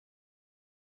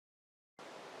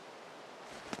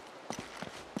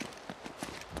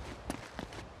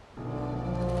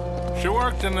She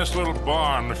worked in this little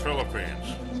bar in the Philippines.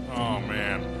 Oh,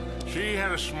 man. She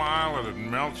had a smile that'd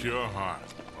melt your heart.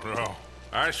 Bro,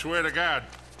 I swear to God,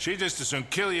 she'd just as soon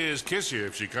kill you as kiss you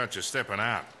if she caught you stepping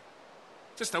out.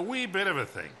 Just a wee bit of a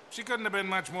thing. She couldn't have been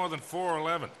much more than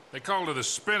 4'11". They called her the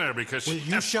spinner because she...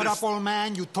 Will you shut up, old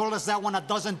man? You told us that one a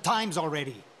dozen times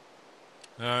already.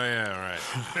 Oh, yeah,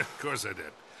 right. Of course I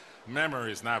did.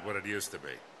 Memory's not what it used to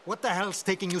be. What the hell's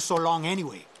taking you so long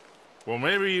anyway? Well,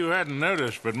 maybe you hadn't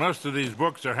noticed, but most of these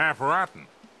books are half rotten.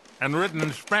 And written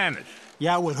in Spanish.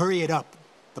 Yeah, well, hurry it up.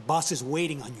 The boss is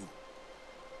waiting on you.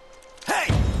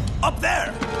 Hey! Up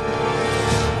there!